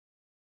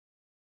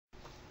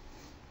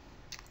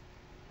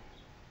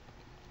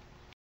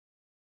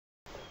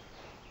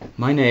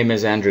My name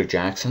is Andrew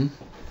Jackson.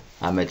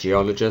 I'm a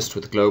geologist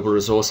with Global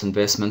Resource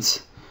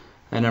Investments,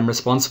 and I'm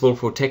responsible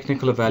for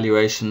technical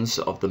evaluations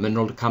of the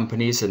mineral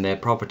companies and their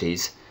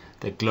properties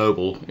that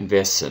Global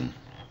invests in.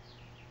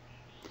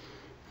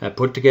 I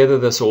put together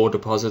this Ore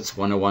Deposits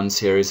 101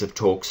 series of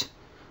talks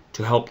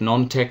to help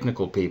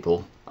non-technical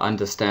people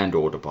understand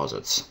ore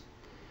deposits.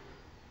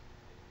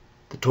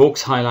 The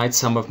talks highlight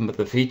some of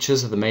the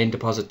features of the main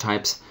deposit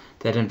types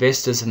that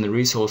investors in the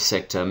resource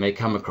sector may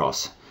come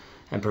across,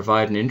 and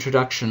provide an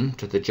introduction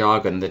to the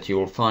jargon that you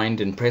will find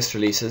in press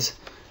releases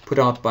put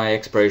out by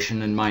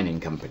exploration and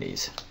mining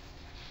companies.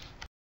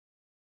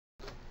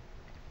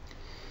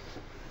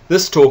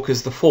 This talk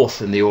is the fourth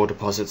in the Ore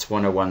Deposits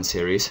 101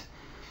 series,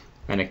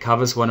 and it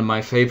covers one of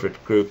my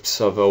favorite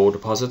groups of ore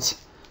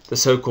deposits, the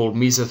so-called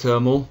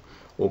mesothermal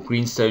or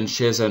Greenstone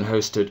shear zone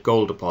hosted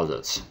gold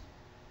deposits.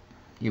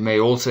 You may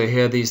also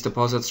hear these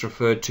deposits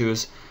referred to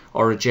as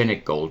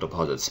orogenic gold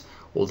deposits,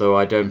 although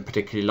I don't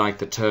particularly like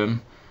the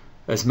term,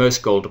 as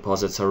most gold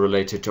deposits are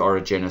related to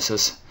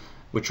orogenesis,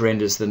 which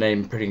renders the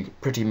name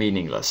pretty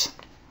meaningless.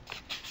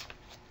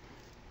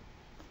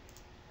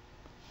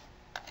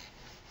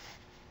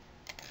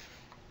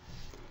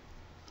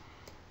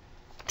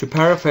 To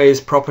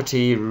paraphrase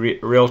property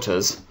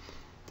realtors,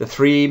 the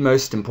three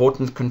most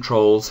important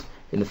controls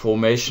in the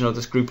formation of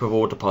this group of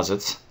ore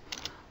deposits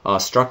are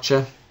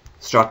structure,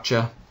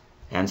 structure,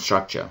 and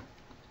structure.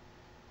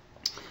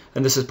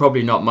 And this is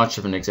probably not much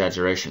of an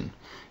exaggeration.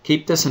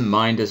 Keep this in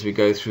mind as we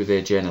go through their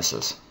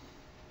genesis.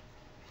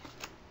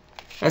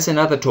 As in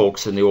other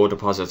talks in the Ore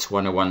Deposits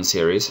 101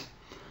 series,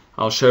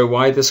 I'll show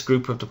why this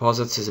group of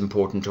deposits is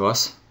important to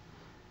us,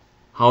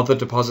 how the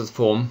deposits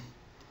form,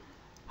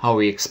 how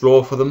we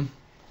explore for them,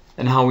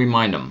 and how we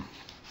mine them.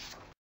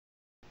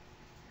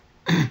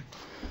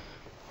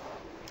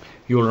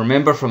 You'll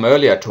remember from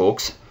earlier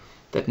talks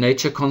that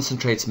nature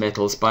concentrates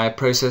metals by a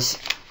process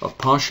of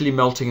partially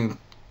melting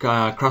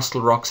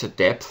crustal rocks at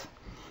depth,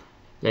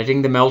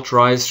 letting the melt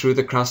rise through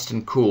the crust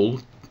and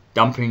cool,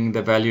 dumping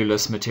the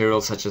valueless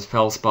materials such as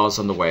feldspars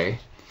on the way,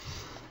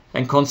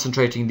 and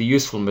concentrating the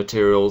useful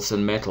materials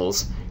and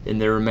metals in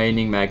the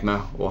remaining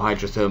magma or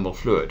hydrothermal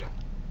fluid.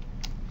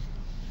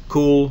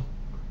 Cool,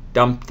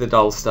 dump the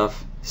dull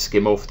stuff,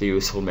 skim off the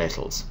useful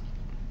metals.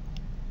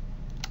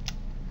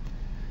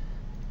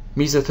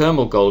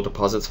 Mesothermal gold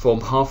deposits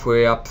form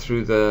halfway up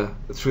through the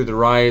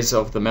rise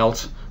of the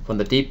melt from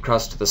the deep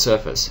crust to the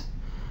surface,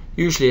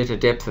 usually at a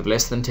depth of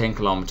less than 10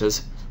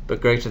 kilometers, but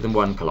greater than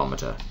 1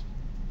 kilometer.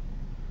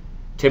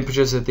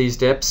 Temperatures at these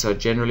depths are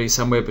generally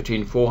somewhere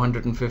between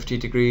 450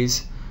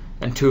 degrees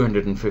and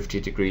 250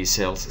 degrees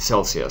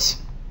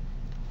Celsius.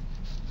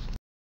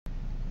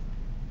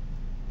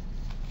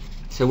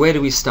 So where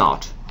do we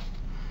start?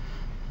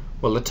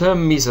 Well, the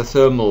term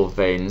mesothermal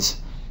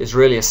veins is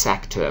really a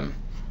SAC term,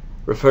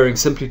 referring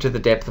simply to the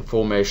depth of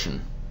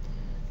formation.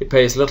 It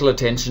pays little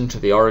attention to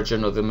the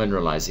origin of the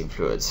mineralizing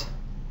fluids.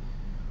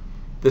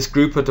 This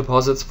group of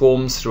deposits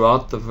forms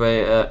throughout the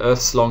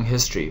Earth's long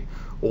history,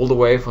 all the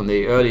way from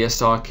the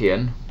earliest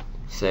Archean,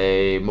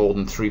 say more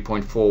than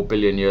 3.4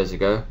 billion years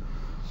ago,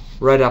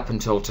 right up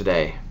until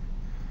today.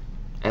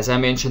 As I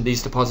mentioned,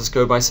 these deposits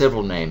go by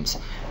several names,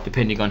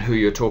 depending on who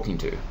you're talking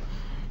to.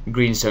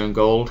 Greenstone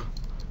gold,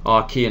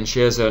 Archean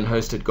shear zone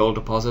hosted gold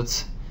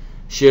deposits,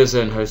 shear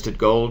zone hosted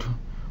gold,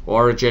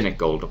 or orogenic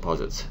gold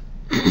deposits.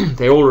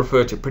 They all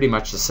refer to pretty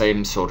much the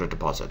same sort of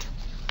deposit.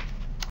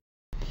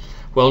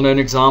 Well-known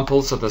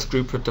examples of this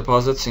group of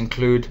deposits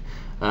include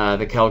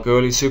the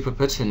Kalgoorlie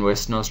Superpit in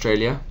Western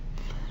Australia,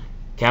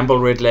 Campbell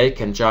Red Lake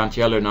and Giant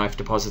Yellowknife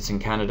deposits in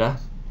Canada,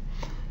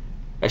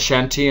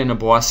 Ashanti and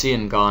Obuasi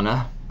in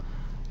Ghana,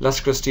 Las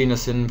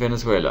Cristinas in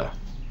Venezuela.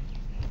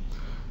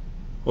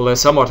 Although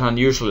somewhat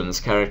unusual in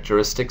its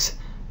characteristics,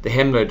 the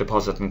Hemlo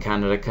deposit in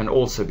Canada can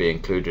also be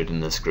included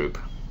in this group.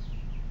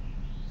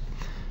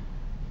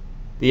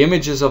 The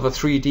images of a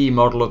 3D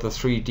model of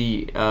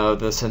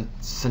the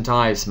St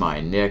Ives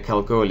mine near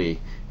Kalgoorlie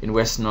in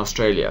Western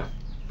Australia.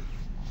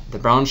 The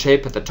brown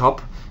shape at the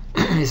top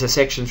is a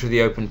section through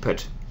the open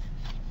pit.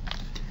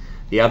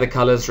 The other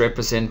colours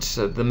represent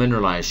the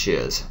mineralized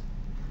shears.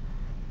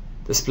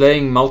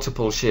 Displaying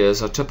multiple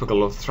shears are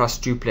typical of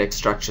thrust duplex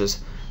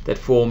structures that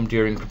form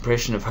during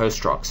compression of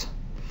host rocks,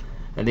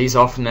 and these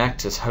often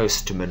act as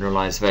hosts to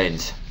mineralized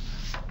veins.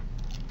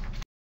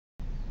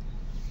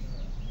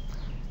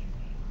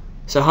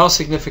 So how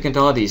significant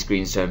are these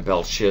greenstone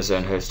belt shear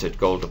zone hosted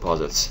gold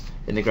deposits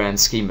in the grand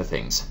scheme of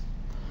things?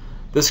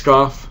 This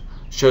graph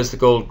shows the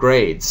gold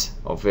grades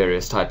of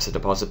various types of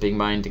deposit being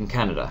mined in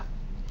Canada.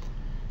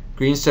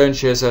 Greenstone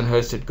shear zone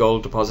hosted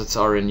gold deposits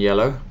are in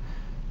yellow,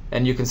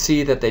 and you can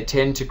see that they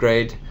tend to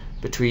grade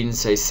between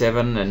say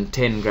 7 and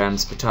 10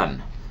 grams per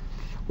ton,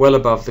 well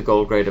above the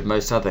gold grade of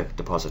most other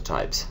deposit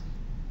types.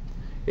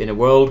 In a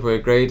world where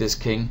grade is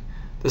king,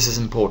 this is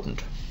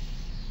important.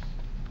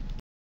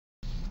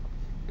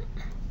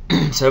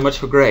 So much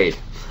for grade.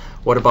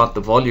 What about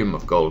the volume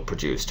of gold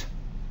produced?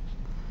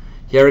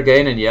 Here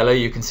again in yellow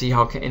you can see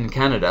how in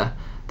Canada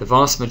the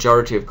vast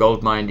majority of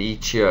gold mined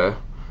each year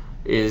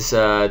is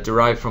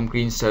derived from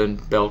greenstone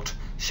belt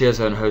shear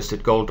zone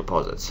hosted gold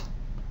deposits.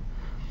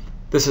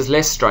 This is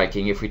less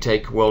striking if we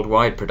take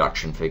worldwide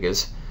production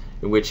figures,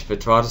 in which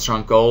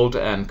Witwatersrand gold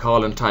and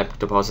Carlin type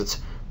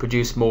deposits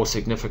produce more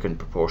significant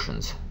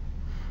proportions.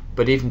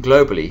 But even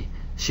globally,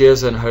 shear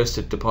zone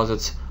hosted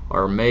deposits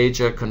are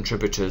major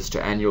contributors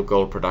to annual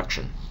gold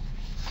production.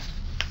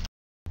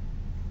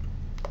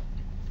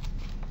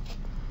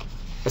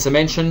 As I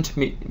mentioned,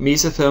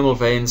 mesothermal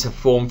veins have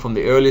formed from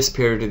the earliest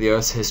period of the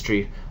Earth's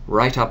history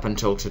right up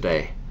until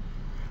today.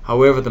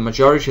 However, the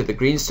majority of the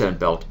Greenstone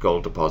belt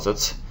gold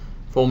deposits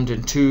formed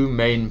in two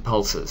main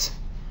pulses,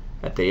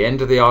 at the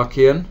end of the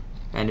Archean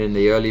and in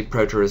the early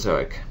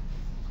Proterozoic,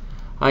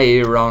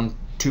 i.e. around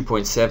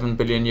 2.7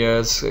 billion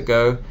years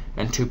ago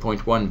and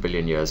 2.1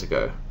 billion years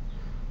ago.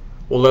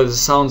 Although this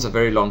sounds a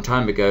very long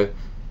time ago,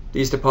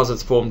 these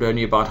deposits formed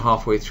only about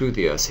halfway through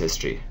the Earth's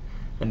history,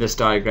 and this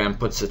diagram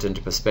puts it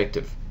into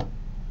perspective.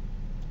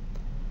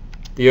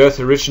 The Earth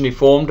originally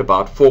formed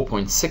about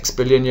 4.6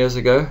 billion years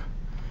ago,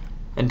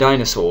 and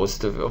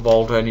dinosaurs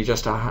evolved only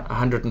just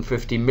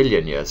 150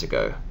 million years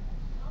ago,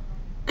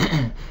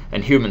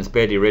 and humans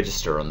barely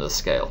register on this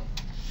scale.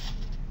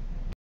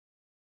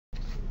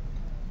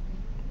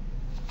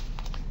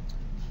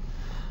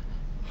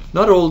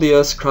 Not all the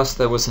Earth's crust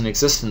that was in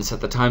existence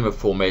at the time of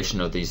formation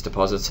of these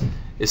deposits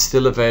is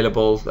still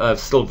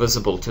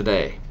visible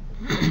today.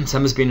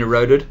 Some has been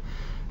eroded,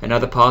 and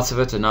other parts of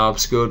it are now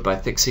obscured by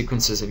thick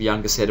sequences of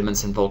younger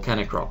sediments and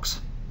volcanic rocks.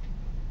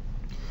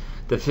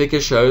 The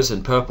figure shows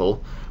in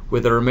purple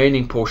where the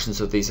remaining portions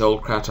of these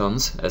old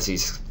cratons, as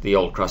the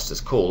old crust is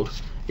called,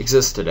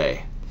 exist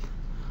today,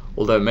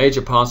 although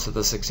major parts of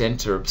this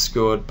extent are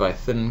obscured by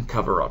thin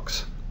cover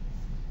rocks.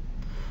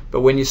 But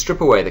when you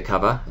strip away the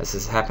cover, as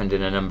has happened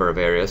in a number of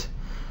areas,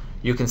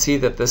 you can see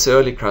that this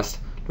early crust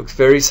looks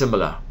very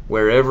similar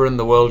wherever in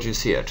the world you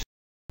see it.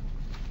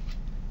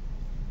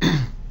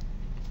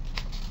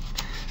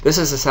 This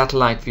is a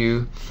satellite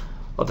view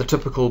of the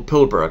typical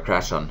Pilbara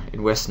craton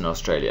in Western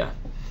Australia,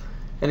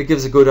 and it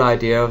gives a good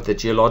idea of the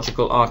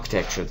geological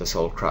architecture of this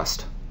old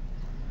crust.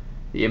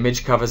 The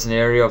image covers an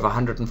area of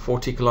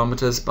 140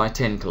 kilometers by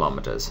 10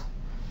 kilometers.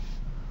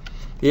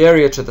 The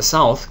area to the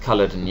south,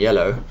 coloured in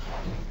yellow,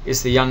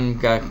 is the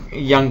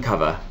young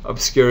cover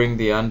obscuring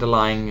the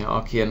underlying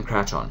Archean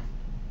craton.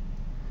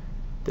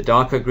 The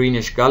darker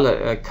greenish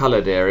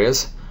coloured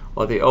areas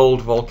are the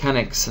old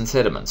volcanics and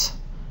sediments,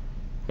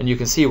 and you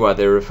can see why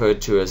they're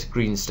referred to as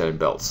greenstone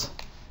belts.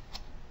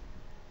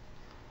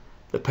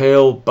 The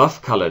pale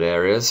buff coloured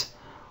areas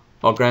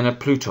are granite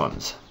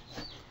plutons,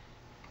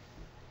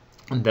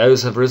 and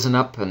those have risen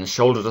up and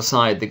shouldered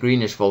aside the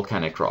greenish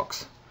volcanic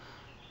rocks.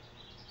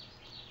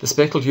 The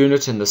speckled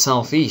unit in the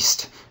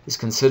southeast is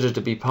considered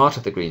to be part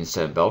of the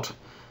greenstone belt,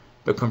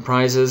 but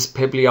comprises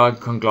pebbly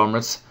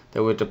conglomerates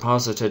that were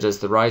deposited as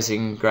the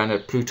rising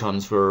granite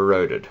plutons were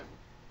eroded.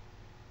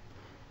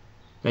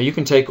 Now you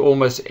can take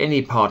almost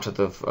any part of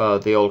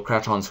the old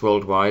cratons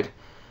worldwide,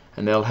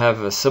 and they'll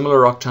have similar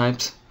rock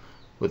types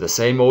with the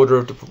same order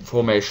of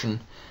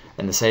formation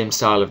and the same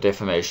style of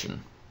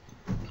deformation.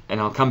 And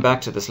I'll come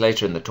back to this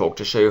later in the talk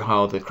to show you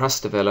how the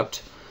crust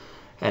developed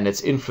and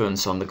its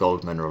influence on the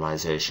gold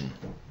mineralization.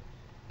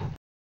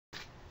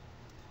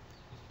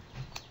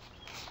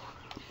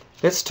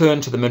 Let's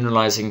turn to the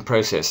mineralizing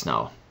process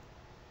now.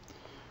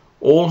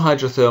 All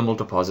hydrothermal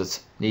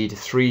deposits need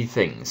three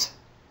things.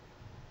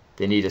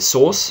 They need a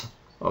source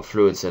of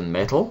fluids and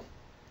metal.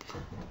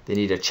 They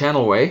need a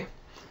channelway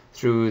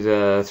through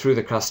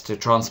the crust to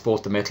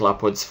transport the metal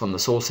upwards from the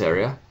source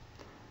area.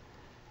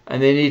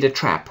 And they need a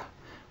trap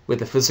where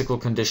the physical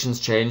conditions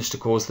change to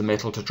cause the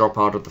metal to drop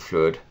out of the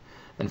fluid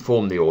and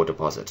form the ore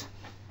deposit.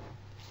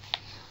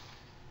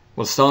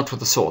 We'll start with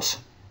the source.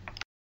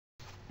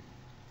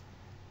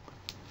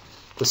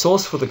 The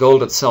source for the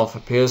gold itself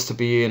appears to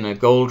be in a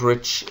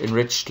gold-rich,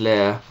 enriched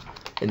layer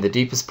in the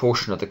deepest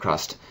portion of the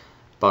crust,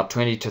 about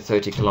 20 to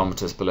 30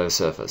 kilometers below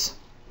surface.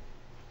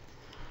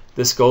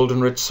 This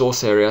gold-enriched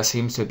source area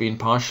seems to have been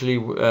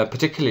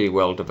particularly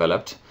well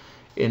developed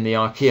in the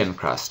Archean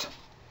crust.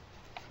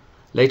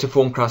 Later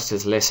form crust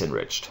is less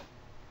enriched.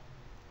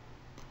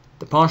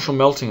 The partial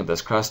melting of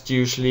this crust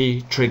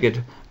usually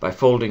triggered by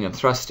folding and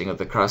thrusting of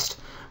the crust,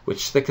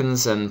 which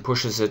thickens and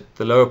pushes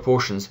the lower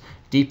portions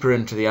deeper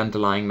into the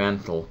underlying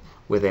mantle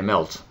where they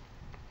melt.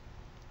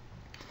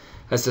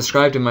 As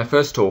described in my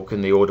first talk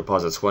in the Ore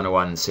Deposits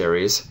 101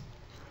 series,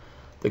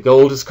 the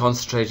gold is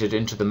concentrated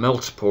into the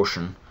melt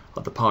portion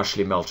of the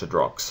partially melted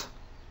rocks.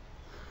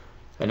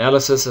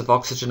 Analysis of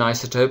oxygen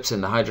isotopes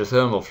in the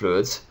hydrothermal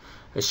fluids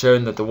has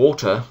shown that the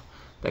water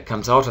that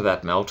comes out of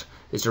that melt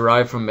is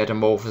derived from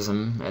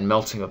metamorphism and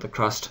melting of the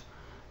crust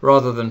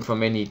rather than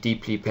from any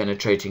deeply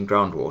penetrating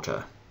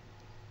groundwater.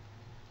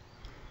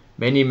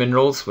 Many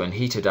minerals, when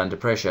heated under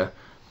pressure,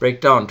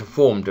 break down to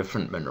form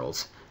different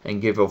minerals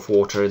and give off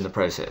water in the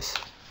process.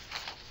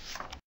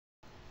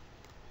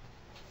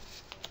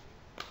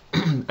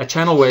 A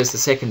channelway is the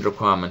second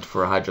requirement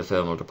for a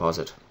hydrothermal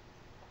deposit.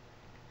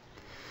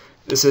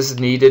 This is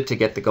needed to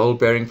get the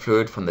gold-bearing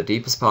fluid from the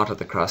deepest part of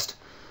the crust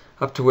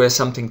up to where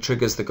something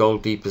triggers the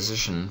gold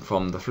deposition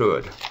from the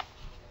fluid.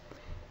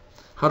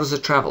 How does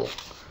it travel?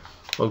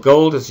 Well,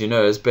 gold, as you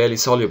know, is barely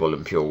soluble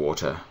in pure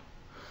water,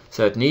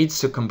 so it needs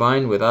to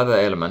combine with other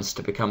elements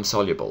to become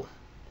soluble.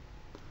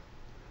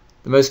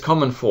 The most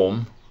common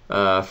form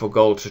for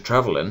gold to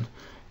travel in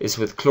is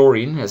with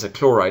chlorine as a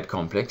chloride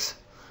complex,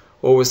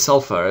 or with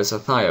sulfur as a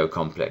thio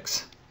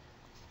complex.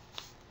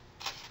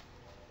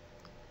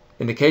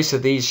 In the case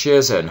of these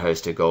shear zone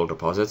hosted gold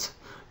deposits,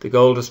 the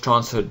gold is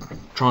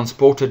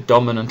transported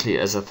dominantly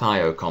as a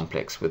thio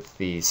complex with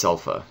the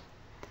sulfur.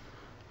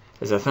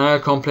 As a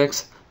thio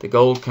complex, the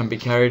gold can be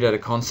carried at a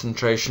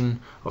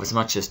concentration of as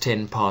much as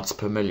 10 parts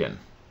per million.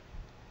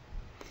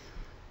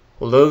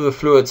 Although the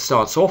fluid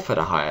starts off at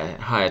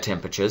higher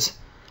temperatures,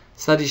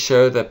 studies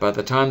show that by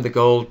the time the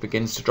gold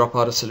begins to drop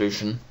out of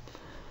solution,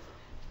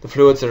 the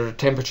fluids are at a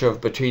temperature of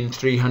between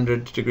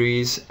 300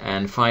 degrees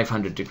and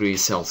 500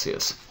 degrees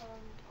Celsius.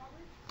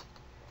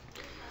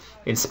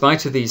 In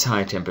spite of these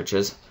high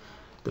temperatures,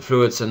 the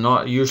fluids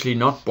are usually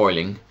not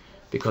boiling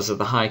because of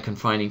the high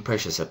confining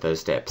pressures at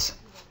those depths.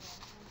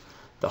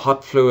 The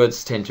hot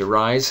fluids tend to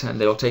rise, and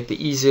they'll take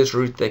the easiest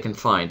route they can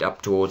find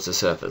up towards the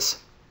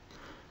surface.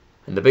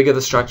 And the bigger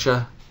the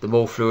structure, the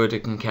more fluid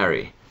it can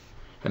carry.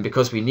 And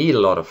because we need a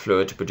lot of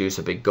fluid to produce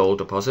a big gold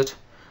deposit,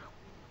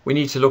 we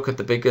need to look to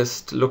the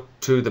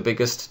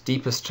biggest,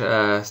 deepest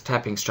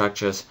tapping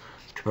structures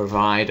to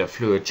provide a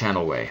fluid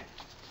channelway.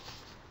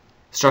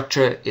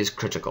 Structure is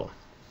critical.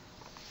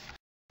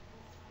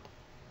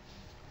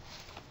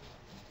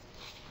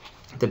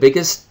 The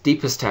biggest,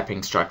 deepest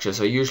tapping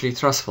structures are usually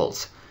thrust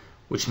faults,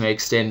 which may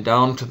extend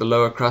down to the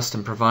lower crust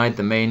and provide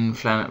the main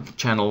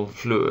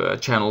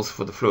channels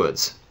for the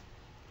fluids.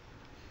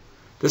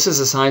 This is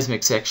a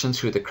seismic section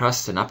through the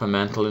crust and upper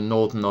mantle in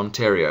northern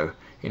Ontario,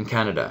 in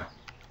Canada.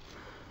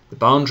 The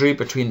boundary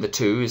between the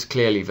two is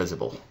clearly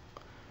visible,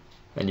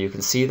 and you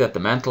can see that the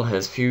mantle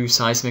has few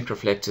seismic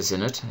reflectors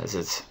in it, as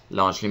it's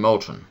largely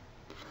molten.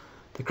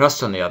 The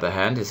crust, on the other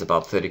hand, is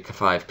about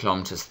 35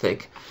 kilometers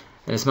thick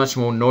and is much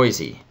more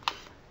noisy,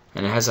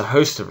 and it has a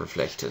host of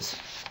reflectors.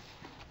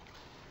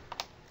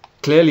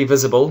 Clearly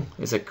visible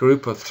is a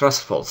group of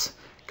thrust faults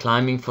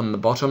climbing from the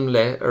bottom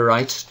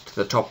right to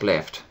the top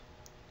left.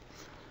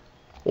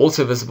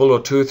 Also visible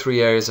are 2 or 3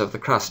 areas of the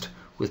crust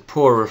with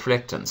poor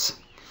reflectance.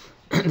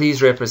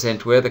 These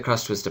represent where the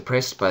crust was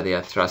depressed by the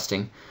earth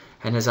thrusting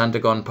and has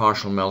undergone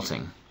partial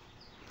melting.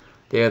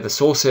 They are the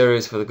source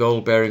areas for the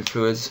gold-bearing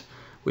fluids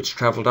which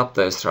travelled up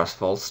those thrust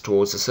faults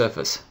towards the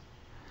surface.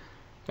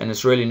 And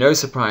it's really no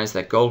surprise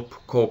that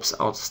Goldcorp's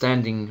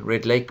outstanding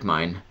Red Lake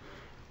mine,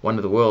 one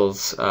of the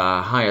world's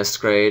highest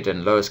grade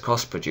and lowest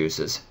cost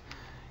producers,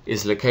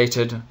 is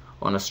located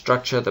on a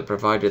structure that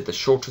provided the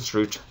shortest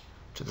route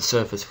to the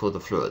surface for the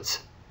fluids.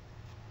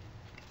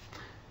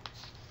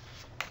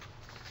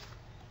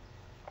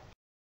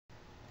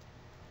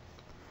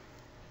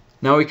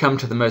 Now we come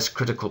to the most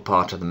critical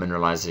part of the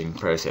mineralizing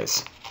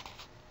process.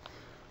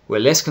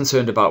 We're less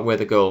concerned about where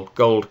the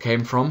gold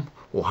came from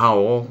or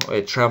how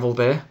it traveled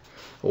there,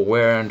 or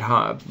where and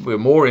how. We're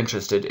more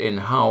interested in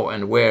how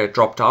and where it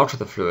dropped out of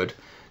the fluid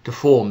to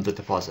form the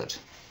deposit.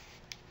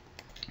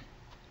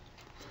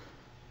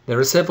 There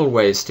are several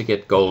ways to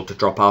get gold to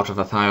drop out of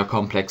a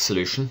thiocomplex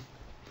solution.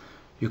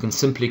 You can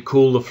simply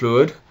cool the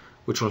fluid,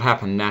 which will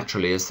happen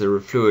naturally as the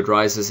fluid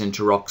rises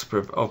into rocks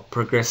of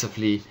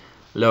progressively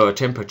lower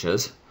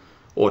temperatures,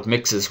 or it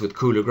mixes with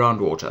cooler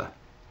groundwater.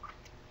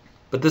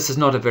 But this is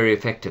not a very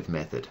effective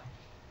method.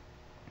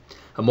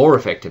 A more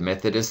effective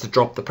method is to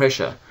drop the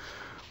pressure,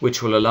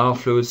 which will allow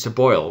fluids to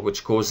boil,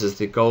 which causes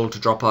the gold to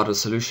drop out of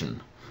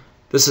solution.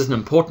 This is an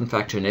important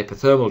factor in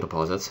epithermal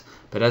deposits,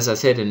 but as I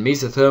said, in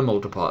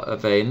mesothermal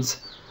veins,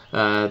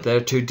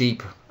 they're too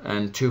deep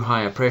and too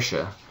high a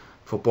pressure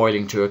for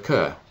boiling to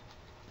occur.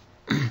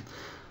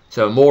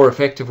 So a more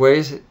effective way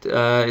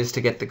is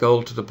to get the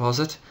gold to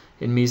deposit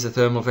in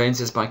mesothermal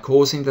veins is by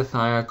causing the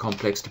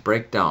thiocomplex to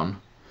break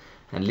down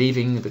and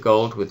leaving the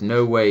gold with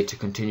no way to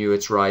continue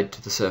its ride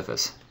to the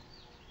surface.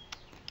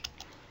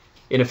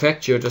 In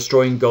effect, you're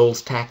destroying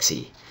gold's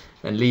taxi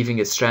and leaving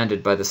it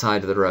stranded by the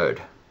side of the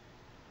road.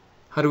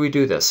 How do we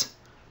do this?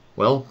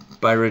 Well,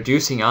 by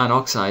reducing iron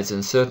oxides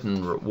in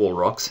certain wall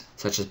rocks,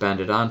 such as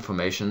banded iron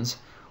formations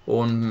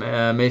or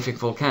mafic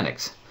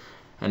volcanics.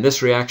 And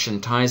this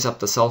reaction ties up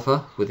the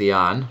sulfur with the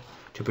iron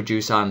to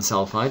produce iron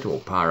sulfide or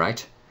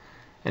pyrite,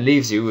 and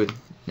leaves you with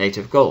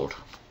native gold.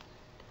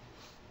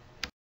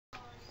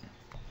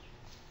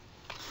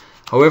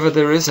 However,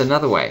 there is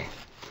another way,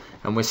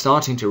 and we're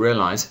starting to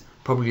realize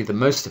probably the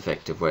most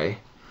effective way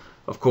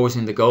of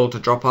causing the gold to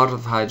drop out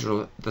of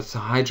the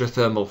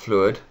hydrothermal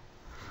fluid,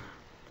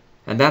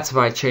 and that's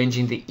by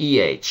changing the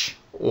EH,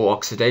 or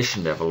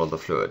oxidation level, of the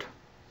fluid.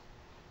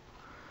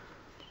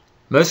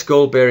 Most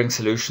gold-bearing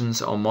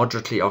solutions are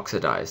moderately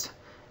oxidized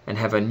and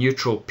have a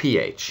neutral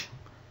pH,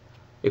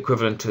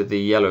 equivalent to the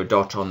yellow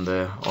dot on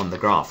the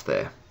graph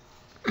there.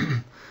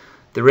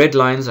 The red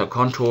lines are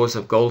contours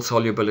of gold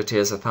solubility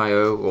as a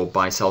thio or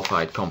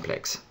bisulfide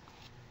complex.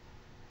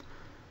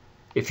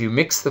 If you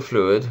mix the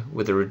fluid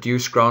with a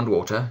reduced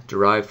groundwater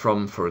derived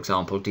from, for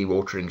example,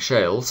 dewatering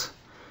shales,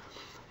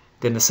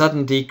 then the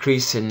sudden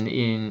decrease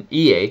in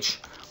EH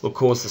will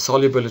cause the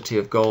solubility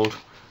of gold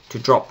to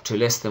drop to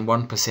less than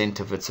 1%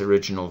 of its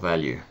original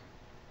value.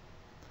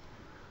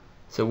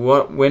 So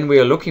when we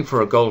are looking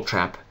for a gold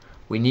trap,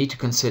 we need to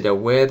consider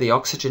where the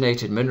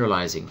oxygenated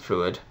mineralizing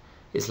fluid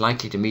is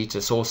likely to meet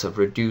a source of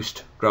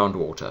reduced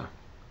groundwater.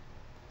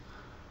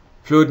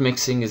 Fluid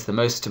mixing is the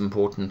most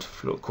important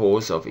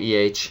cause of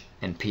EH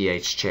and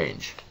pH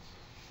change.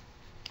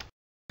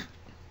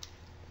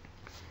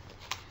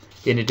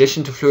 In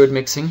addition to fluid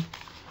mixing,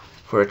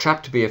 for a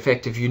trap to be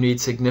effective you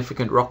need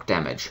significant rock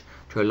damage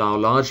to allow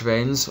large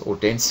veins or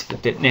dense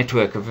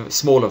network of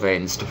smaller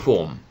veins to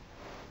form.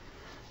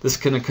 This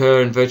can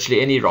occur in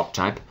virtually any rock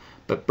type,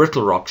 but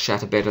brittle rocks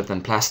shatter better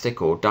than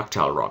plastic or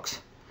ductile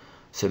rocks.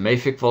 So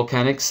mafic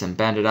volcanics and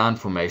banded iron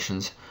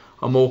formations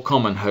are more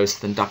common hosts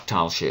than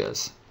ductile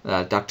shales.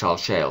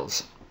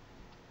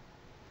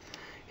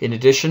 In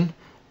addition,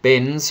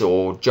 bends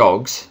or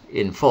jogs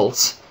in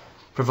faults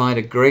provide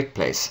a great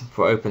place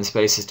for open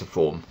spaces to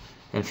form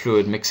and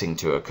fluid mixing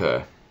to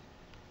occur.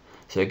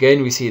 So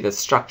again we see that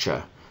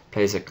structure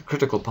plays a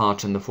critical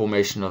part in the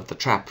formation of the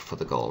trap for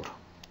the gold.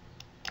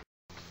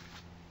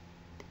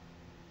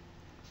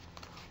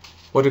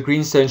 What do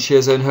greenstone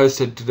shear zone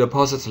hosted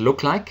deposits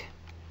look like?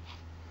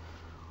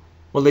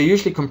 Well, they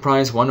usually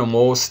comprise one or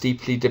more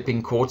steeply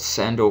dipping quartz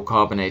and or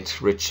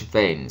carbonate rich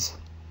veins.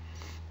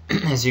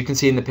 As you can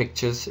see in the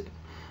pictures,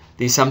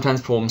 these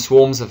sometimes form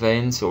swarms of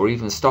veins or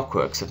even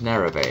stockworks of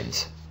narrow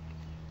veins.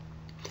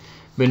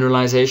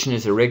 Mineralization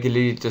is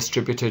irregularly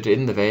distributed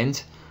in the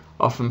veins,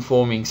 often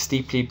forming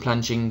steeply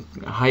plunging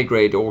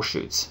high-grade ore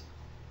shoots.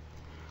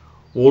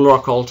 Wall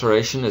rock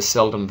alteration is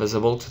seldom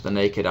visible to the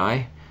naked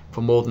eye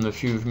for more than a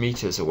few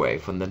meters away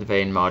from the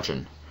vein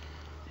margin,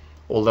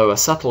 although a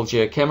subtle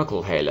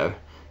geochemical halo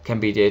can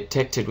be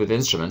detected with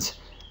instruments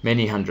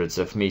many hundreds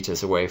of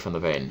meters away from the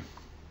vein.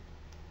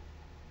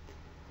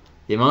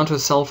 The amount of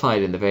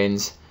sulfide in the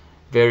veins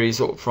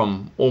varies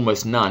from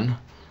almost none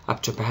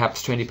up to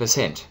perhaps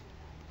 20%.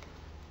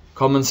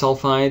 Common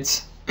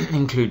sulfides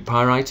include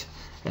pyrite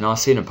and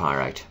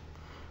arsenopyrite,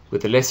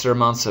 with the lesser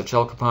amounts of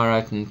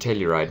chalcopyrite and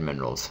telluride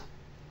minerals.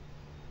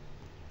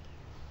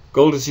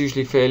 Gold is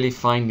usually fairly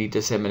finely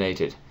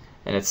disseminated,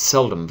 and it's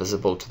seldom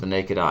visible to the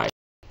naked eye.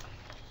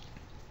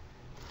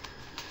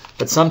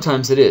 But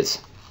sometimes it is.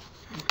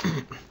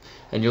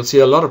 And you'll see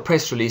a lot of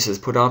press releases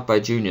put out by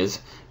juniors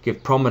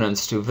give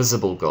prominence to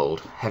visible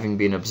gold having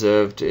been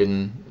observed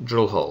in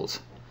drill holes.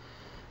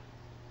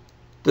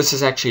 This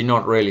is actually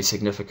not really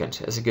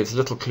significant, as it gives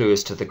little clue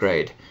as to the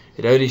grade.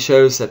 It only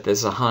shows that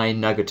there's a high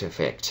nugget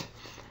effect,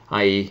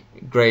 i.e.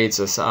 grades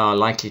are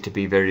likely to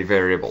be very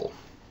variable.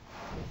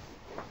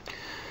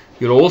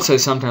 You'll also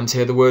sometimes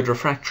hear the word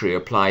refractory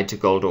applied to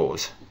gold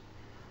ores.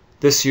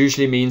 This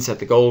usually means that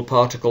the gold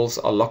particles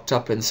are locked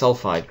up in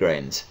sulfide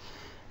grains,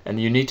 and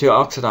you need to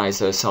oxidize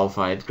those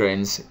sulfide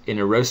grains in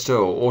a roaster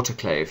or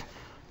autoclave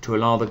to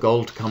allow the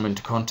gold to come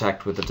into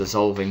contact with the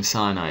dissolving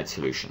cyanide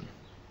solution.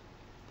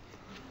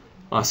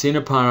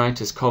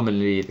 Arsenopyrite is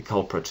commonly the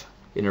culprit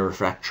in a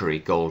refractory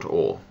gold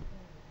ore.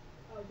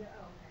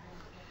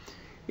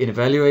 In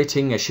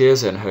evaluating a shear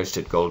zone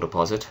hosted gold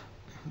deposit,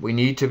 we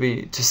need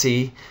to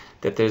see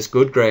that there's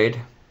good grade,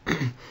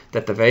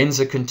 that the veins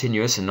are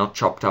continuous and not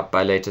chopped up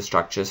by later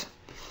structures,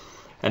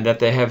 and that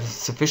they have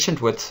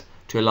sufficient width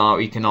to allow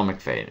economic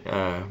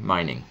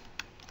mining.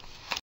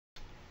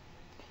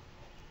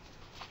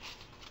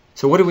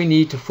 So what do we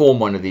need to form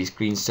one of these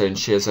greenstone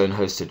shear zone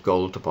hosted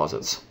gold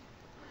deposits?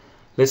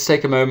 Let's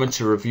take a moment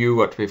to review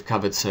what we've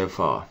covered so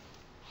far.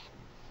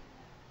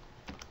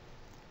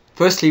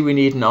 Firstly, we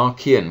need an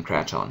Archean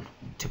craton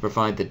to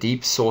provide the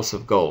deep source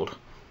of gold.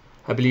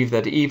 I believe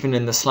that even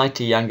in the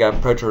slightly younger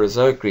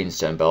Proterozoic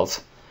greenstone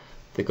belts,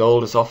 the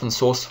gold is often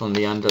sourced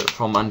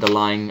from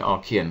underlying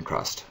Archean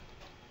crust.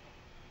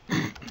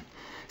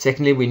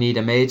 Secondly, we need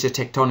a major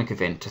tectonic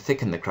event to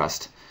thicken the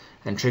crust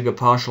and trigger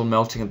partial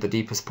melting of the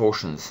deepest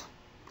portions,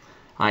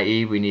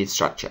 i.e. we need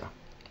structure.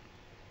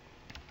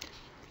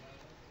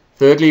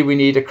 Thirdly, we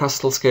need a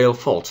crustal scale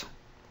fault,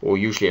 or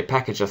usually a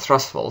package of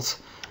thrust faults,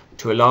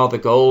 to allow the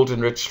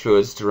gold-enriched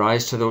fluids to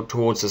rise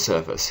towards the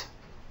surface.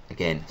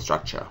 Again,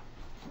 structure.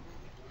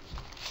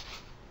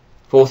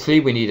 Fourthly,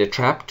 we need a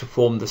trap to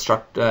form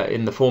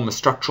in the form of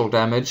structural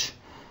damage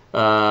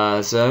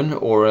zone,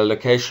 or a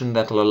location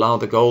that will allow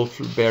the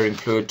gold-bearing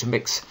fluid to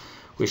mix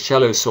with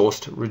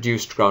shallow-sourced,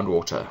 reduced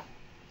groundwater.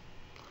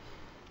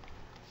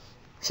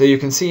 So you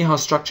can see how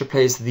structure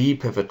plays the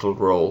pivotal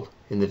role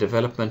in the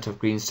development of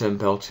greenstone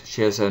belt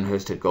shear zone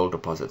hosted gold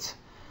deposits.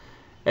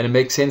 And it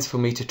makes sense for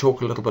me to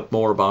talk a little bit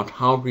more about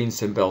how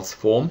greenstone belts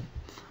form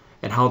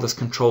and how this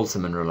controls the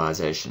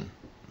mineralization.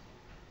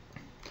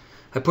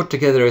 I put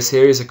together a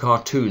series of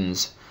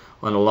cartoons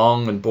on a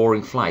long and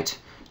boring flight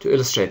to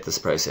illustrate this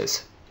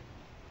process.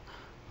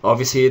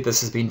 Obviously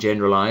this has been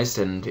generalized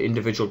and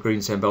individual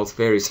greenstone belts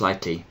vary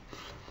slightly,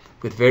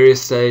 with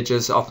various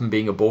stages often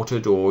being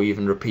aborted or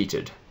even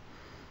repeated.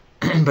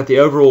 But the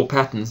overall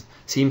pattern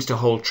seems to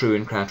hold true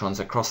in cratons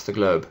across the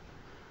globe,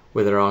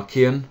 whether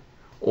Archean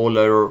or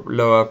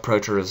lower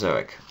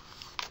Proterozoic.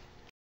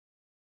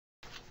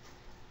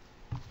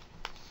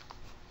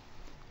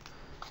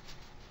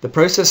 The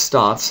process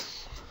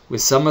starts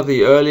with some of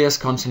the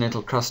earliest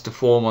continental crust to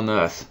form on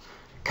Earth,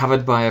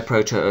 covered by a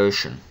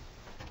proto-ocean.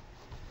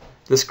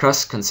 This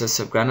crust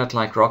consists of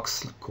granite-like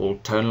rocks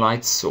called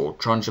tonalites or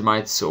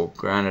trondhjemites or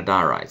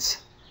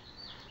granodiorites,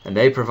 and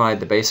they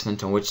provide the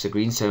basement on which the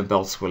greenstone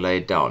belts were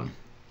laid down.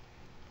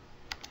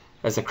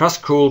 As the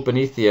crust cooled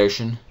beneath the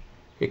ocean,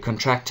 it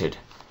contracted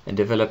and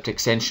developed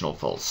extensional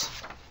faults.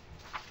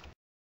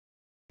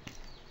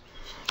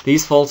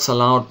 These faults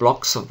allowed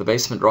blocks of the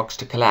basement rocks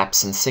to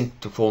collapse and sink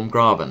to form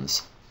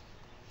grabens.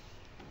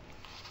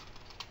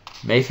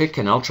 Mafic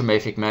and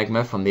ultramafic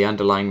magma from the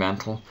underlying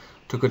mantle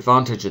took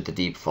advantage of the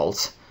deep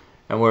faults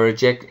and were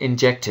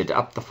injected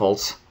up the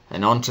faults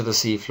and onto the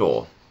sea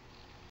floor.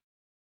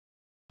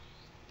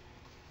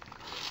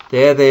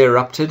 There they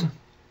erupted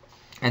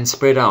and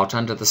spread out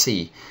under the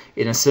sea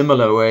in a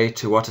similar way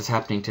to what is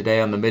happening today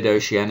on the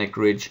mid-oceanic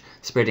ridge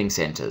spreading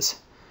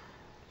centers,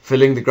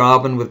 filling the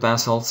graben with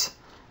basalts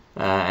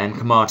and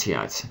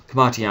komatiites.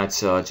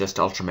 Komatiites are just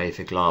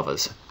ultramafic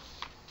lavas.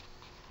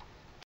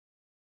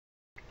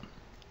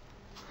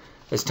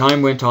 As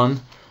time went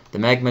on, the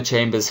magma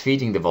chambers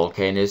feeding the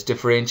volcanoes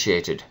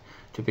differentiated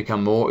to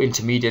become more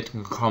intermediate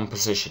in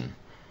composition,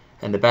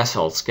 and the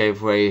basalts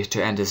gave way to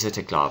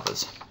andesitic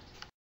lavas.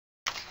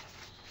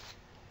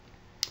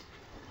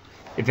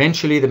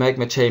 Eventually the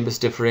magma chambers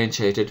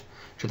differentiated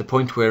to the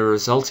point where a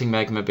resulting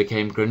magma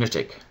became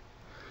granitic.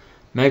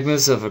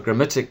 Magmas of a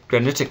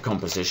granitic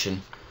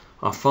composition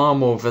are far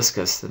more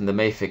viscous than the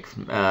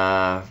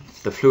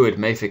fluid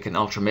mafic and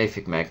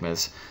ultramafic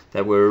magmas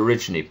that were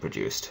originally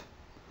produced.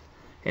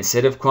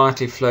 Instead of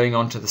quietly flowing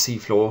onto the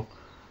seafloor,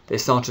 they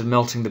started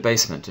melting the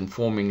basement and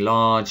forming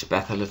large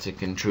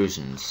batholithic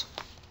intrusions.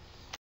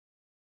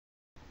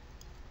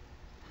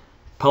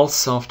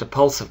 Pulse after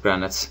pulse of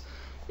granites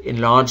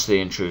enlarged the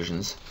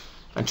intrusions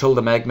until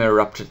the magma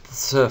erupted at the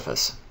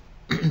surface,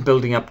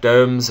 building up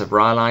domes of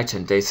rhyolite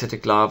and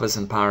dacitic lavas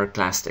and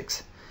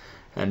pyroclastics,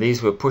 and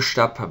these were pushed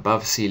up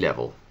above sea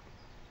level.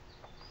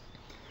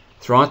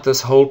 Throughout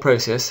this whole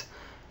process,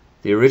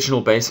 the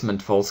original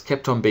basement faults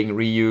kept on being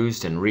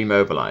reused and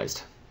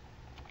remobilized.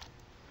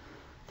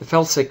 The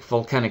felsic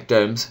volcanic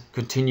domes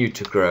continued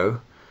to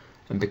grow,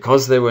 and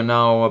because they were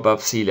now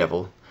above sea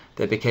level,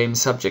 they became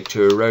subject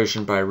to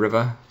erosion by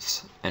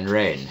rivers and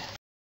rain.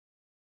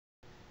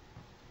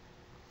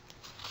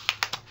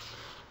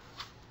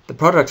 The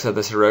products of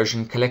this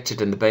erosion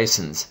collected in the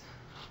basins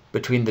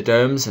between the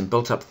domes and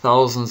built up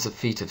thousands of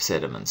feet of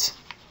sediments.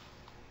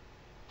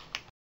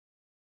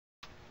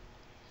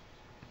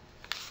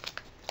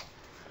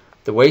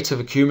 The weight of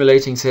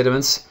accumulating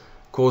sediments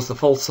caused the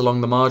faults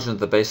along the margin of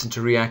the basin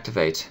to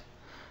reactivate,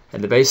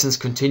 and the basins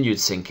continued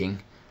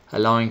sinking,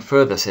 allowing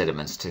further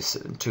sediments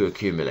to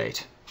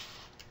accumulate.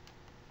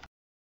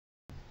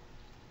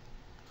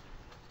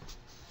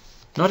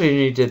 Not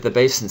only did the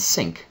basins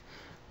sink,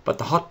 but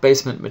the hot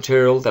basement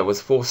material that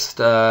was forced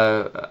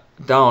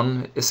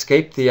down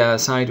escaped the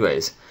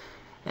sideways,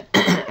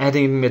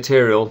 adding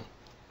material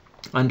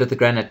under the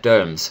granite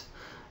domes,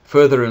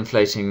 further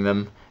inflating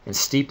them and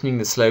steepening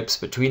the slopes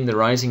between the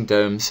rising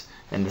domes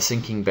and the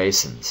sinking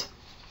basins.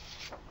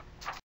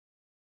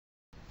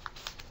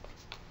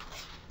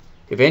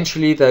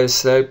 Eventually those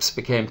slopes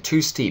became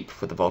too steep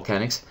for the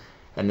volcanics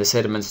and the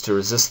sediments to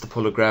resist the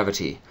pull of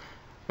gravity,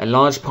 and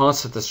large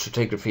parts of the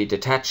stratigraphy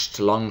detached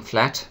along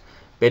flat,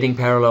 bedding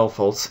parallel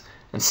faults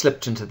and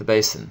slipped into the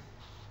basin.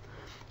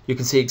 You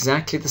can see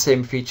exactly the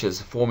same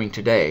features forming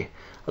today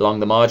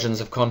along the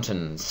margins of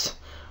continents,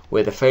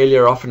 where the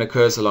failure often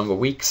occurs along a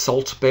weak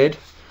salt bed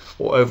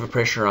or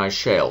overpressurized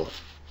shale.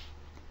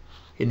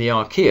 In the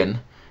Archean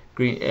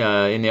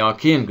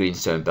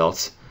greenstone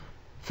belts,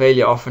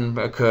 failure often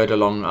occurred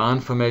along iron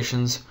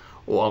formations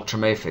or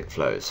ultramafic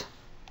flows.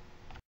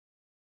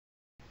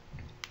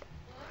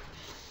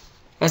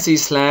 As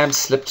these slabs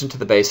slipped into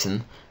the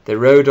basin, they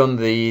rode on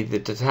the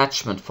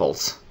detachment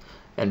faults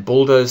and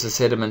bulldozed the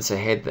sediments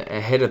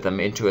ahead of them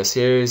into a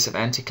series of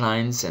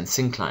anticlines and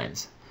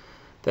synclines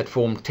that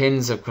formed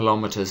tens of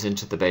kilometers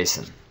into the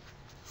basin.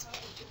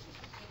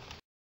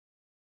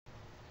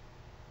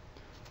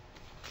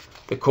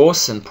 The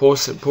coarse and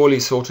poorly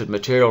sorted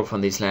material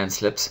from these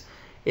landslips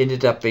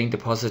ended up being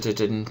deposited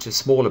into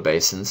smaller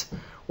basins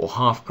or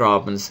half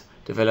grabens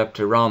developed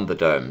around the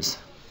domes.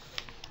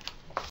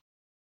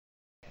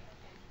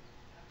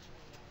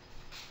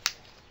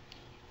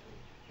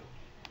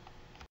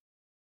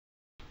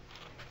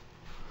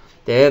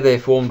 There they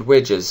formed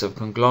wedges of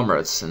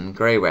conglomerates and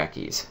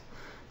greywackies,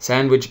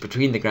 sandwiched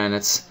between the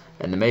granites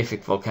and the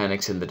mafic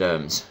volcanics in the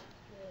domes,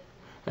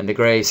 and the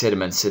grey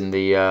sediments in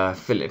the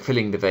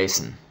filling the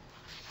basin.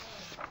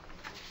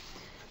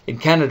 In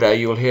Canada,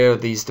 you will hear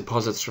these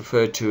deposits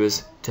referred to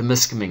as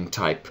Temiskaming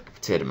type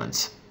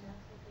sediments.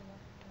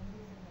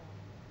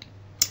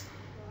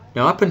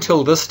 Now, up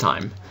until this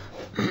time,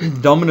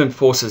 dominant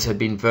forces had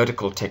been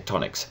vertical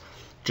tectonics,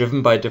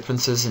 driven by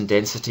differences in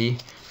density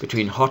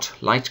between hot,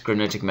 light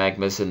granitic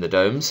magmas in the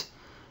domes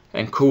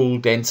and cool,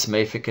 dense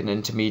mafic and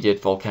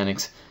intermediate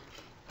volcanics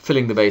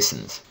filling the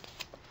basins.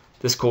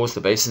 This caused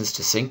the basins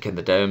to sink and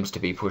the domes to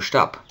be pushed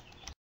up.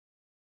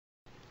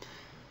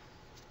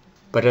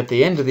 But at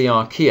the end of the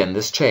Archean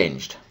this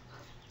changed,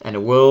 and a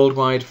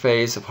worldwide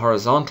phase of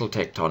horizontal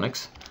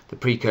tectonics, the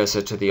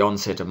precursor to the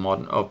onset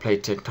of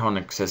plate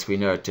tectonics as we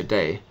know it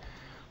today,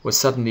 was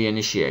suddenly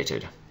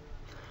initiated.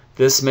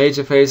 This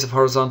major phase of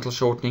horizontal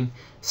shortening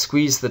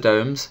squeezed the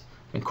domes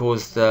and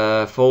caused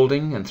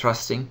folding and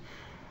thrusting,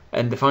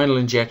 and the final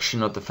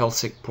injection of the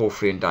felsic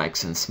porphyrian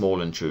dikes and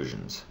small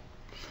intrusions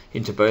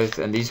into both,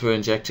 and these were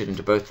injected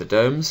into both the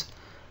domes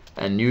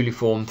and newly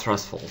formed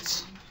thrust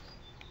faults.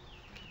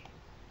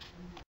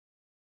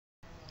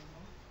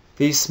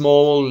 These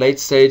small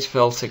late-stage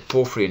felsic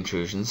porphyry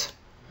intrusions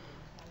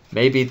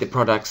may be the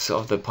products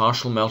of the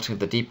partial melting of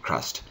the deep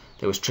crust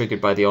that was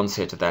triggered by the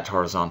onset of that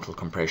horizontal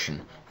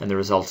compression and the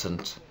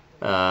resultant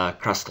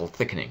crustal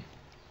thickening.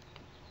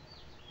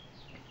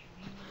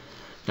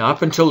 Now,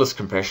 up until this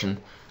compression,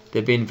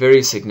 there had been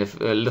very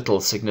little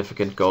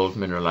significant gold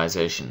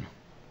mineralization.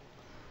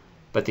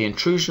 But the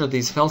intrusion of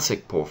these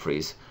felsic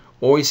porphyries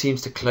always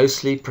seems to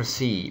closely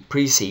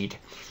precede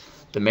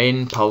the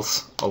main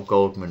pulse of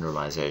gold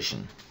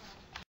mineralization.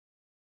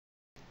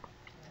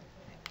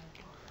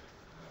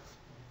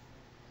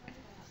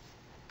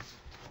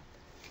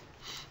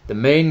 The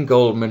main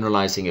gold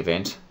mineralizing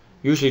event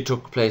usually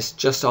took place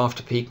just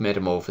after peak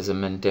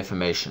metamorphism and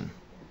deformation.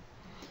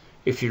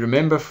 If you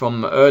remember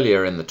from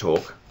earlier in the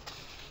talk,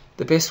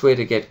 the best way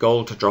to get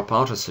gold to drop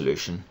out of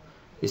solution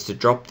is to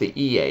drop the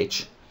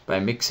EH by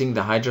mixing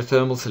the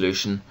hydrothermal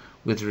solution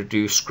with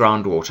reduced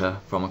groundwater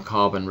from a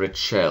carbon-rich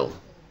shale.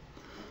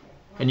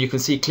 And you can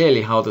see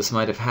clearly how this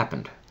might have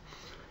happened.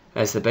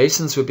 As the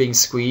basins were being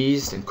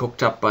squeezed and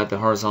cooked up by the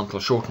horizontal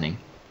shortening,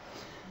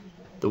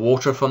 the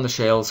water from the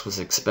shales was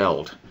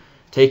expelled,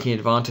 taking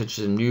advantage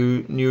of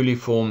newly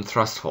formed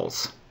thrust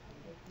faults.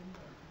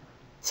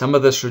 Some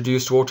of this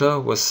reduced water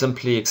was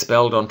simply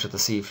expelled onto the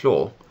sea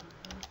floor,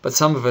 but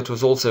some of it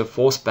was also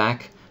forced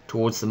back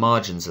towards the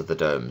margins of the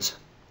domes,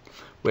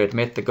 where it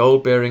met the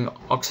gold-bearing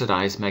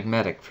oxidized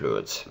magmatic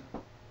fluids,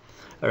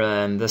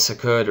 and this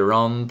occurred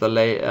around the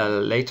late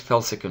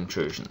felsic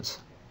intrusions.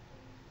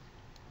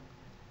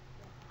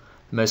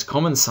 The most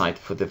common site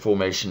for the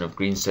formation of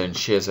greenstone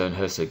shear zone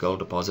hosted gold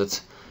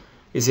deposits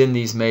is in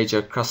these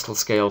major crustal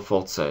scale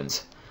fault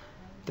zones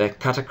that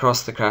cut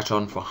across the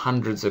craton for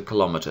hundreds of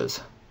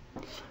kilometers,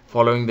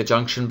 following the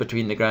junction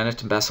between the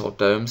granite and basalt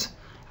domes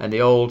and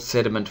the old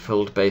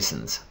sediment-filled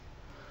basins,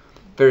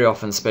 very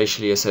often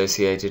spatially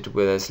associated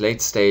with those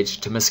late-stage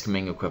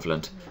Temiskaming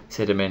equivalent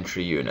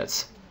sedimentary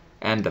units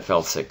and the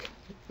felsic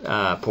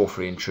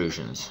porphyry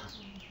intrusions.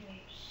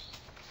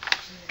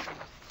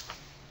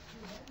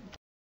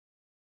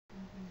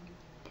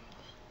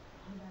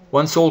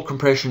 Once all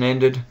compression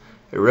ended,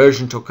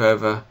 erosion took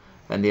over,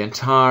 and the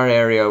entire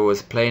area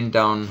was planed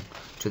down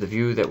to the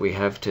view that we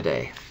have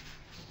today.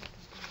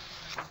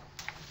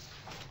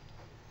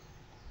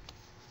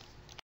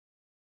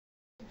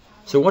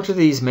 So what do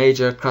these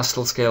major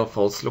crustal scale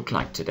faults look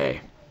like today?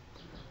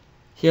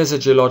 Here's a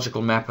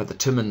geological map of the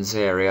Timmins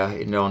area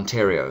in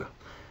Ontario,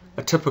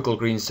 a typical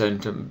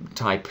greenstone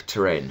type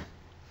terrain.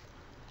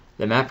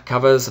 The map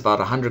covers about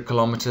 100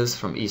 kilometers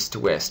from east to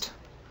west.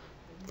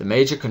 The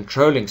major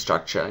controlling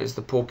structure is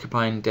the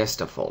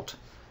Porcupine-Desta fault.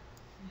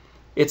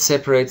 It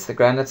separates the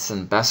granites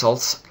and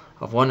basalts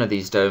of one of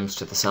these domes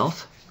to the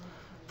south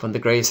from the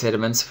grey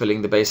sediments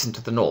filling the basin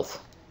to the north.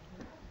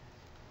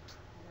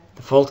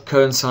 The fault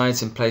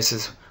coincides in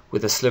places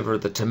with a sliver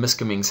of the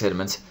Temiskaming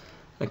sediments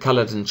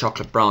coloured in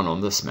chocolate brown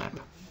on this map.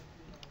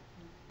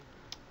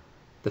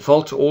 The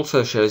fault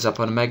also shows up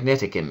on a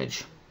magnetic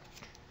image.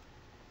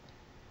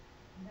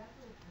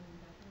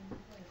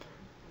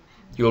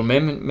 You'll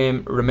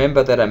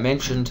remember that I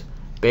mentioned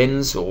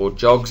bends or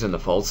jogs in the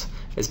faults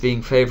as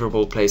being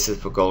favourable places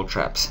for gold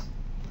traps.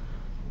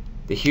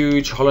 The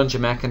huge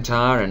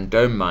Hollinger-McIntyre and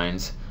Dome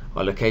mines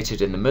are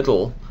located in the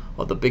middle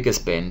of the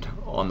biggest bend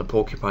on the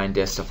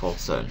Porcupine-Desta fault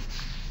zone.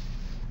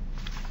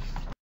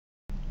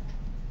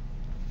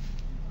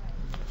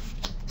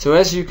 So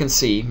as you can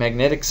see,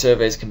 magnetic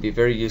surveys can be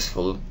very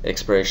useful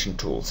exploration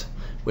tools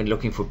when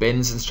looking for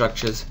bends and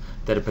structures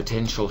that are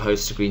potential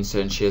hosts to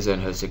greenstone shear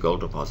zone hosted gold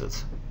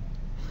deposits.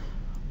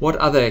 What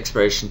other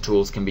exploration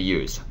tools can be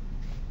used?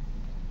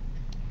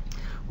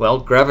 Well,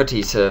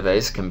 gravity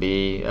surveys can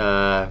be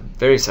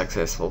very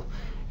successful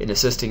in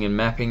assisting in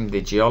mapping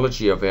the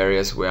geology of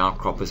areas where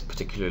outcrop is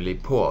particularly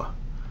poor.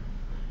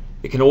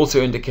 It can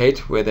also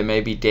indicate where there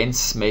may be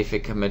dense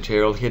mafic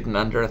material hidden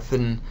under a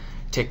thin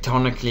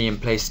tectonically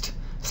emplaced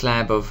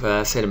slab of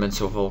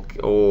sediments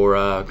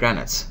or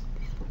granites.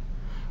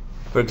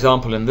 For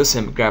example, in this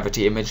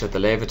gravity image of the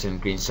Laverton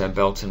Greenstone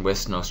Belt in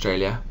Western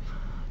Australia,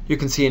 you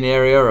can see an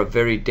area of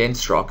very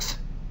dense rocks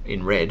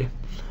in red,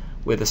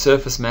 where the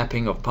surface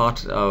mapping of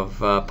part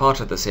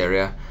of this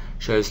area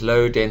shows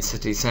low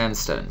density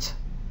sandstones.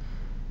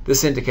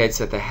 This indicates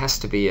that there has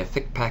to be a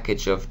thick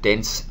package of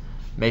dense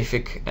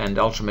mafic and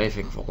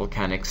ultramafic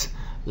volcanics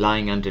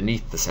lying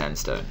underneath the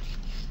sandstone.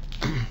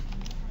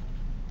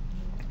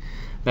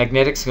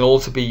 Magnetics can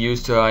also be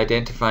used to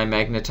identify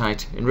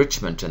magnetite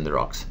enrichment in the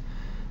rocks,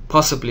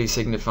 possibly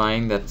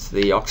signifying that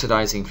the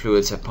oxidizing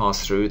fluids have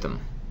passed through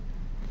them.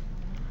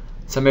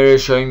 Some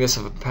areas showing this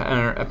of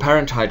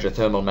apparent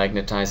hydrothermal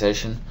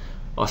magnetization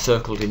are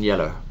circled in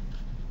yellow.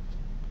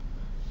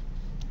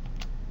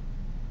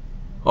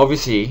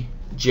 Obviously,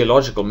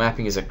 geological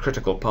mapping is a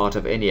critical part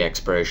of any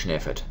exploration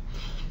effort,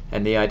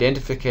 and the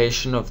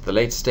identification of the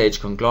late-stage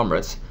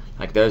conglomerates,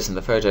 like those in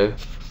the photo,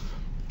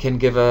 can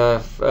give a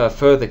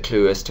further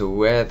clue as to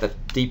where the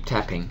deep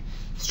tapping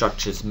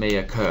structures may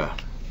occur.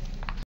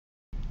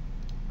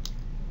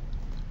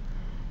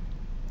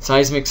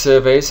 Seismic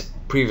surveys,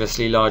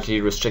 previously largely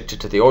restricted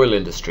to the oil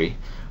industry,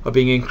 are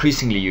being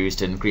increasingly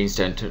used in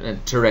greenstone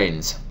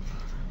terrains.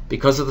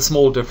 Because of the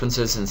small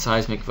differences in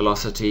seismic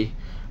velocity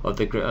of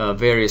the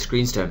various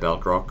greenstone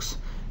belt rocks,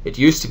 it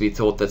used to be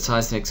thought that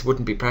seismics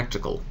wouldn't be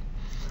practical.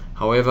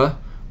 However,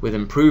 with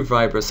improved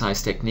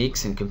vibro-seis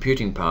techniques and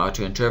computing power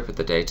to interpret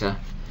the data,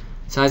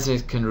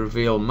 seismics can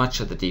reveal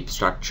much of the deep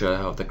structure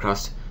of the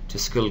crust to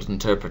skilled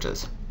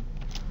interpreters.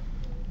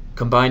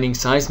 Combining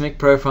seismic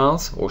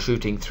profiles or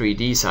shooting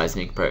 3D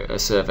seismic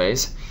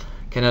surveys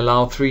can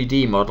allow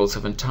 3D models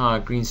of entire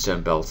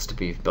greenstone belts to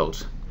be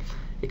built,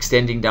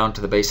 extending down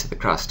to the base of the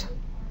crust.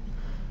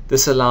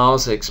 This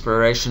allows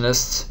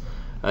explorationists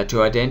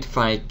to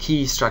identify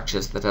key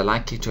structures that are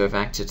likely to have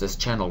acted as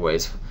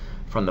channelways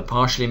from the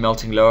partially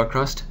melting lower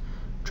crust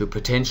to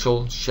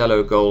potential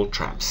shallow gold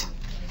traps.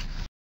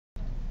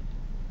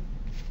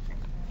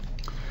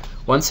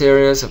 Once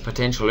areas of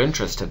potential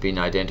interest have been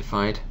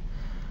identified,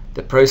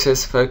 the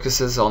process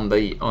focuses on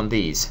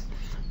these,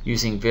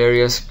 using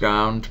various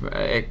ground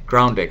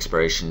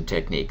exploration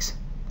techniques.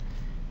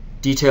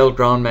 Detailed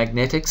ground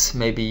magnetics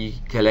may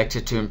be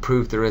collected to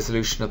improve the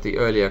resolution of the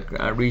earlier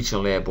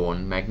regional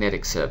airborne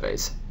magnetic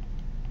surveys.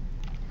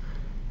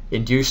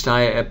 Induced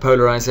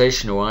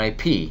polarization, or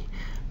IP,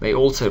 may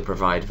also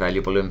provide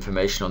valuable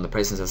information on the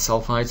presence of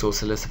sulfides or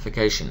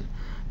silicification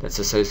that's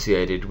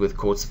associated with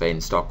quartz vein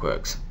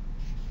stockworks.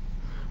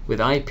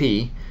 With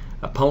IP,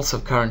 a pulse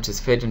of current is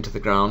fed into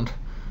the ground,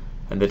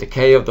 and the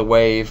decay of the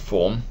wave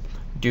form,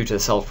 due to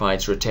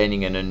sulfides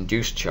retaining an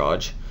induced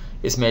charge,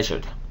 is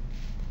measured.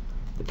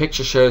 The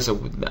picture shows a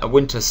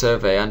winter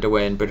survey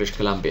underway in British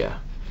Columbia,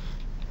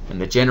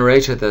 and the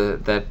generator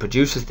that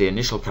produces the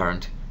initial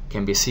current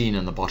can be seen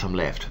in the bottom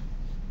left.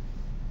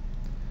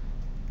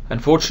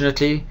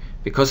 Unfortunately,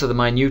 because of the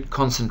minute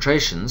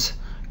concentrations,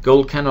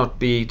 gold cannot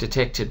be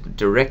detected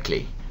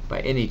directly by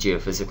any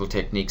geophysical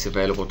techniques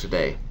available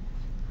today.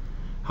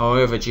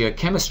 However,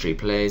 geochemistry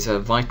plays a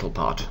vital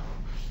part,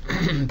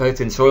 both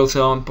in soil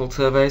sample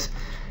surveys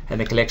and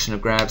the collection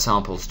of grab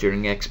samples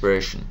during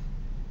exploration.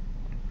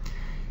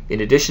 In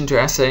addition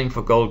to assaying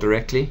for gold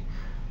directly,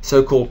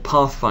 so-called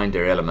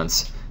pathfinder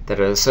elements that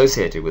are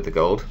associated with the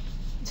gold,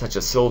 such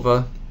as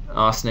silver,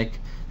 arsenic,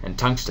 and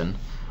tungsten,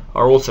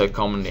 are also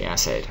commonly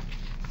assayed.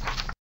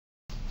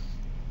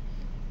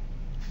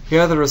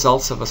 Here are the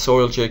results of a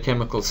soil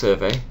geochemical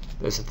survey.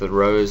 Those are the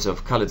rows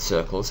of colored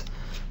circles,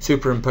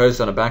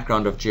 superimposed on a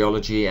background of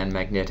geology and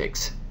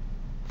magnetics.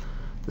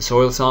 The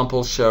soil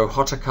samples show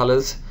hotter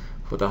colors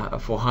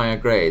for higher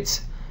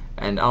grades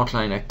and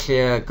outline a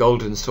clear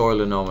golden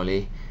soil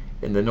anomaly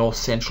in the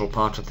north-central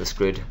part of this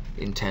grid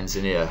in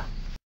Tanzania.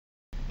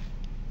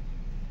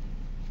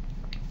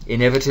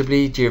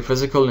 Inevitably,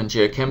 geophysical and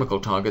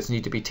geochemical targets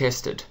need to be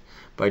tested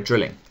by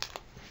drilling,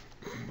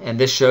 and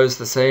this shows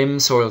the same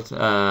soil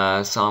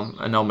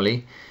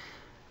anomaly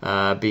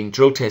being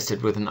drill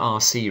tested with an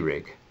RC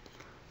rig.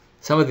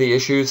 Some of the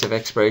issues of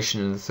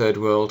exploration in the Third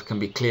World can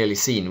be clearly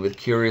seen, with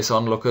curious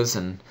onlookers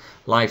and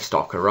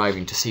livestock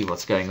arriving to see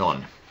what's going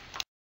on.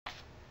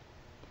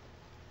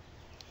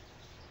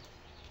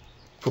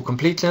 For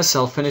completeness,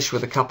 I'll finish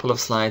with a couple of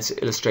slides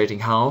illustrating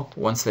how,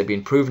 once they've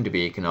been proven to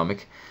be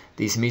economic,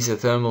 these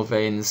mesothermal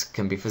veins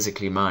can be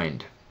physically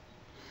mined.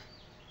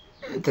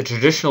 The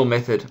traditional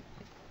method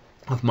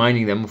of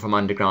mining them from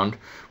underground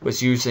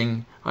was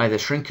using either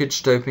shrinkage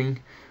stoping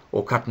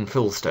or cut and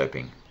fill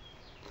stoping.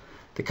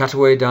 The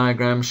cutaway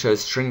diagram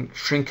shows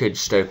shrinkage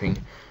stoping,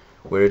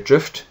 where a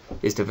drift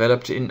is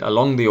developed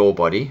along the ore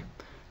body,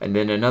 and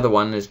then another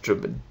one is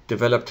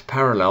developed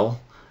parallel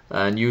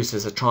and used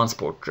as a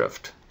transport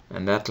drift,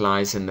 and that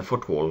lies in the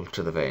footwall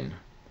to the vein.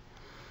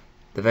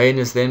 The vein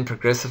is then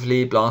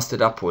progressively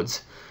blasted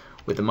upwards,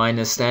 with the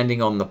miners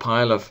standing on the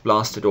pile of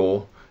blasted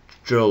ore to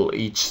drill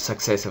each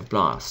successive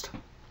blast.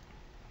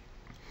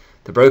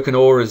 The broken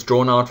ore is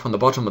drawn out from the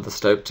bottom of the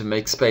stope to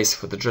make space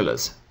for the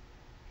drillers.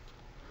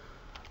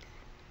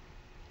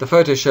 The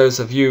photo shows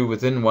a view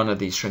within one of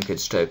these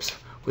shrinkage stopes,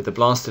 with the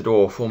blasted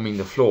ore forming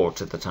the floor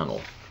to the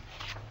tunnel.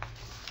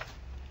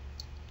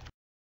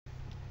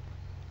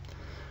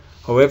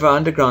 However,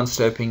 underground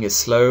stoping is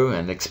slow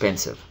and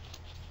expensive.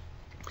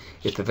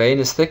 If the vein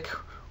is thick,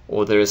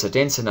 or there is a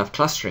dense enough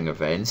clustering of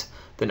veins,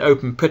 then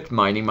open pit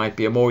mining might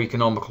be a more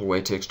economical way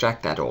to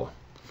extract that ore.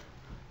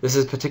 This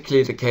is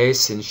particularly the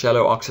case in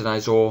shallow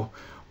oxidized ore,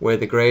 where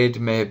the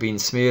grade may have been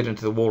smeared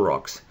into the wall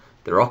rocks.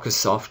 The rock is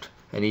soft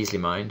and easily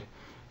mined,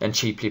 and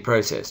cheaply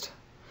processed.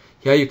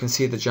 Here you can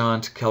see the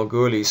giant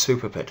Kalgoorlie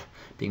super pit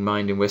being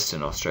mined in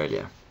Western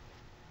Australia.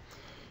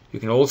 You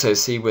can also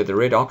see where the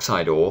red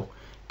oxide ore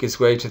gives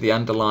way to the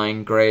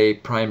underlying grey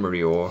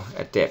primary ore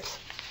at depth.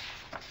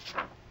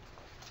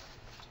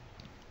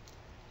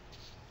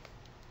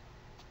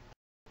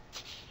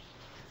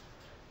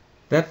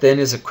 That then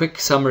is a quick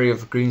summary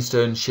of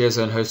Greenstone shear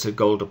zone hosted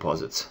gold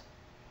deposits.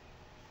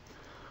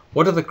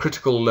 What are the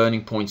critical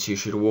learning points you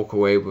should walk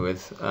away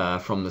with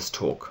from this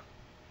talk?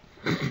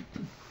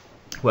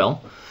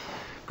 Well,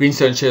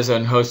 Greenstone shear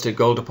zone hosted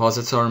gold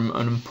deposits are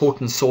an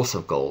important source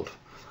of gold,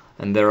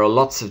 and there are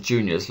lots of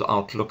juniors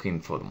out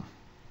looking for them.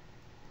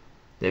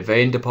 They're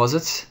vein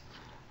deposits,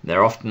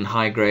 they're often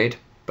high grade,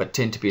 but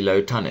tend to be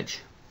low tonnage.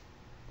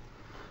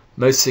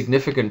 Most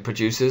significant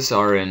producers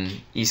are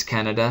in East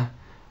Canada,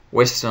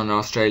 Western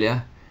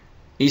Australia,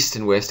 East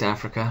and West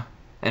Africa,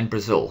 and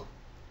Brazil.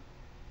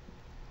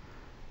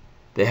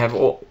 They have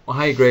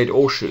high-grade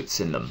ore shoots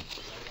in them,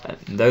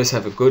 and those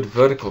have a good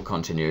vertical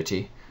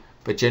continuity,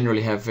 but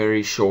generally have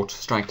very short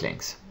strike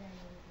lengths.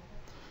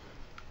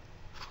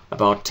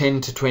 About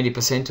 10 to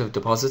 20% of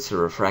deposits are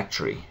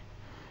refractory,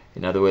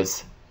 in other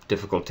words,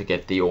 difficult to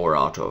get the ore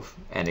out of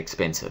and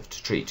expensive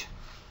to treat.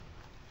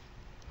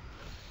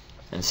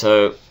 And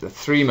so the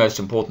three most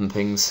important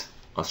things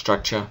are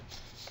structure,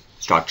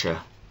 structure,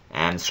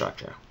 and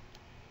structure.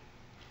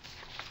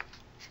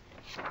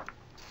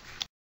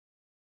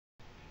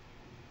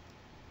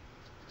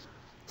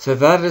 So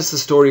that is the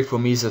story for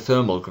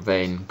mesothermal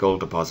vein gold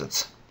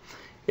deposits.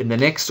 In the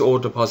next Ore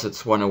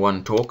Deposits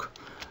 101 talk,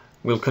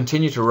 we'll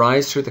continue to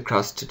rise through the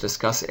crust to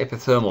discuss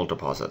epithermal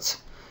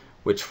deposits,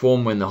 which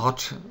form when the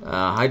hot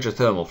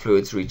hydrothermal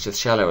fluids reach the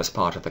shallowest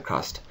part of the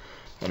crust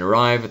and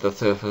arrive at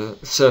the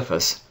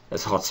surface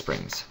as hot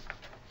springs.